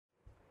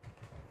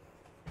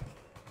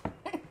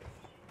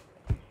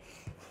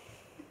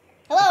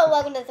Hello,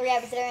 welcome to the 3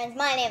 Abecedarians.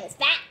 My name is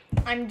Fat.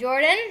 I'm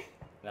Jordan.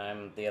 And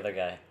I'm the other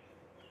guy.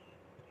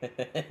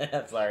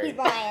 Sorry. He's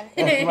Brian.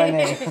 What's my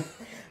name?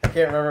 I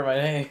can't remember my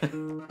name.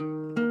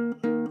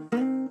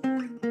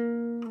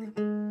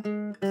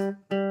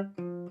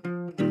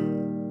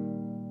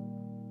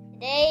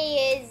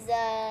 Today is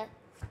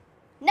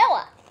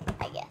Noah,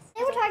 I guess.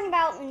 Today we're talking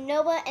about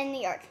Noah and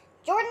the Ark.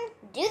 Jordan,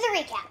 do the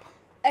recap.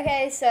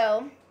 Okay,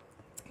 so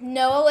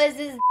Noah was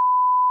this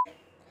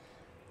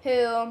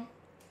who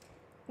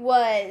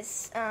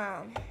was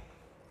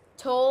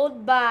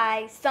told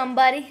by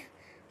somebody,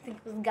 I think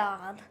it was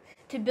God,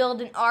 to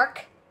build an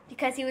ark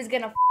because he was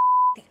going to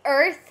the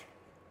earth.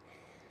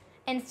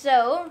 And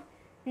so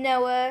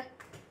Noah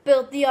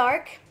built the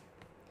ark,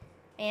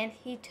 and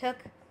he took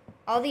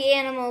all the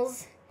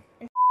animals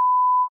and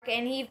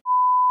he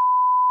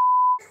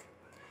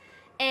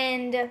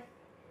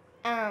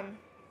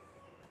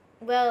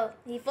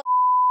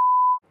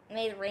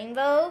made a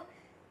rainbow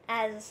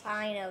as a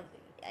sign of,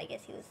 I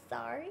guess he was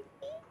sorry.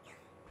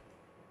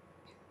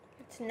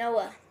 It's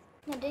Noah.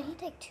 Now, did he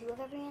take 2 of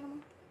every animal?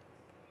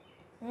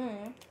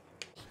 Mm.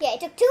 Yeah, he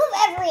took 2 of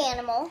every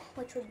animal,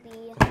 which would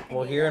be...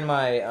 Well, here in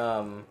my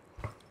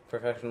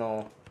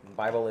professional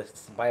Bible, it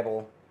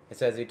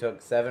says he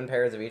took 7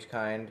 pairs of each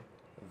kind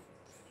of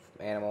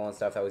animal and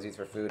stuff that was used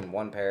for food, and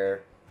 1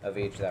 pair of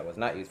each that was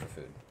not used for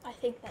food. I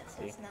think that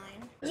says 9.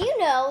 Do you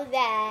know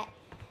that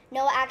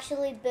Noah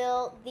actually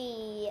built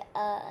the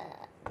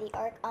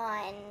ark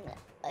on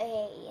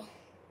a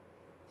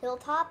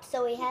hilltop,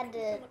 so he had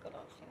to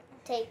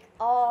take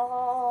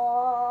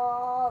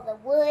all the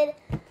wood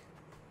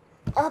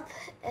up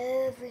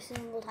every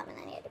single time, and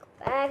then he had to go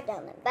back,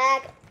 down, then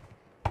back.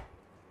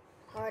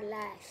 Hard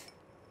life.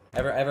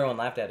 Everyone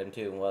laughed at him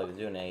too while he was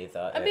doing it. He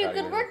thought That'd be a he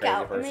good was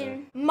workout. crazy I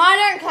person. mean,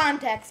 modern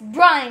context.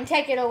 Brian,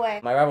 take it away.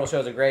 My Bible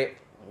shows a great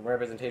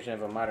representation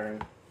of a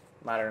modern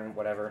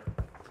whatever.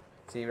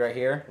 See right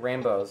here,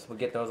 rainbows. We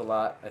get those a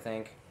lot, I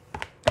think.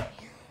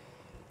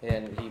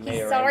 And he made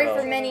He's a sorry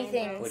rainbow, for many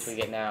things. which we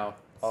get now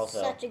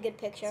also, Such a good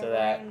picture so of a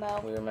that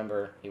rainbow. we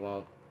remember he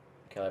won't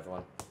kill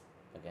everyone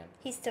again.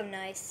 He's so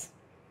nice.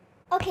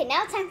 Okay,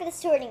 now it's time for the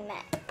sorting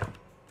map.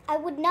 I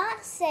would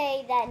not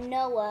say that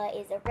Noah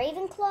is a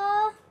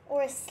Ravenclaw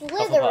or a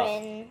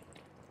Slytherin.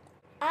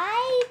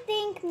 I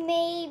think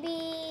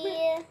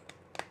maybe...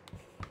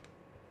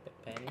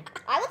 Penny?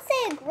 I would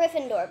say a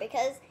Gryffindor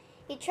because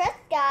he trusts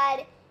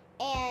God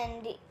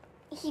and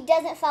he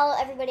doesn't follow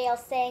everybody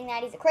else saying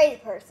that he's a crazy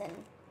person.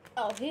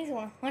 Oh, he's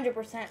 100%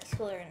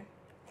 Slytherin.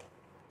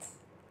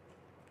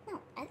 No,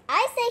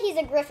 I say he's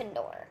a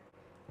Gryffindor.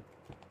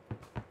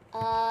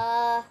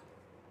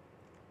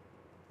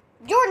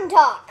 Jordan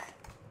talk.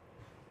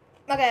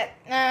 Okay,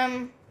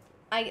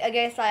 I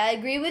guess I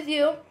agree with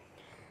you.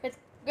 It's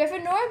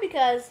Gryffindor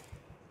because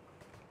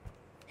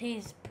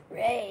he's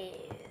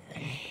brave.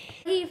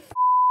 He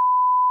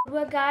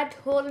what God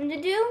told him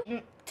to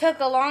do. Took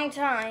a long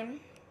time,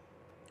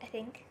 I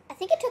think. I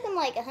think it took him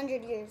like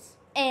 100 years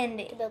And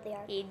to build the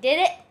ark. he did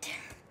it.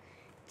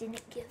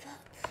 Didn't give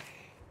up.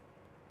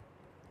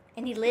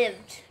 And he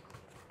lived,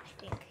 I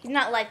think. He's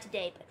not alive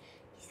today, but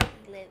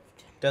he lived.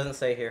 Doesn't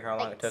say here how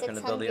long Like it took him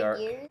to build the 600 ark.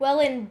 years. Well,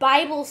 in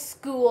Bible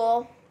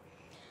school,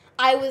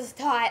 I was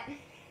taught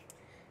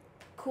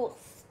cool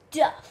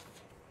stuff.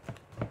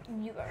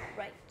 You are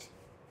right.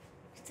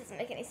 This doesn't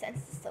make any sense.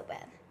 It's so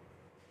bad.